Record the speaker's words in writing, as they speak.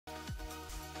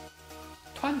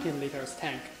20 liters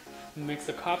tank makes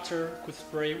the copter could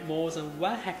spray more than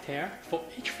 1 hectare for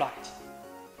each flight.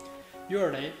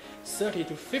 Usually, 30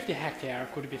 to 50 hectares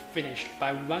could be finished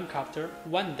by one copter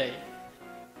one day.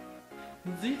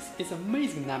 This is an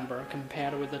amazing number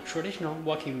compared with the traditional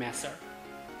working method.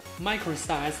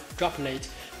 Micro-sized droplet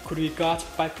could be got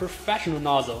by professional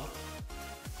nozzle.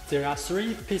 There are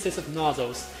 3 pieces of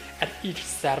nozzles at each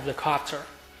side of the copter.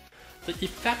 The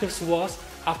effective was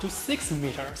up to 6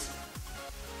 meters.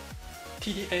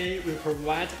 TTA will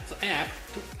provide the app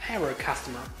to every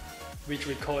customer, which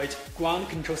we call it Ground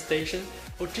Control Station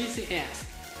or GCS.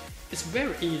 It's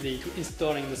very easy to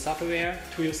installing the software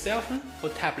to your cell phone or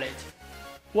tablet.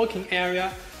 Working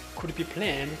area could be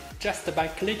planned just by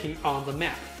clicking on the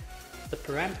map. The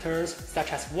parameters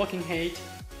such as working height,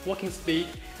 working speed,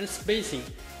 and spacing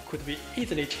could be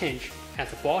easily changed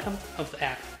at the bottom of the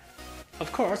app.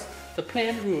 Of course, the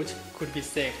planned route could be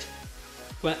saved.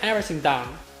 When everything done,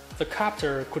 the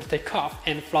copter could take off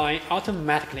and fly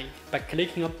automatically by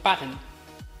clicking a button.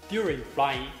 During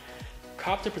flying,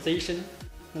 copter position,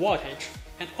 voltage,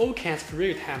 and all kinds of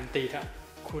real-time data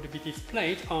could be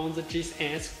displayed on the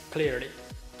GCS clearly.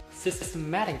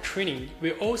 Systematic training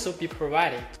will also be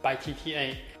provided by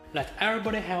TTA, let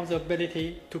everybody have the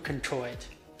ability to control it.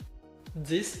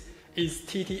 This is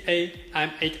Tta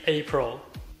M8A Pro.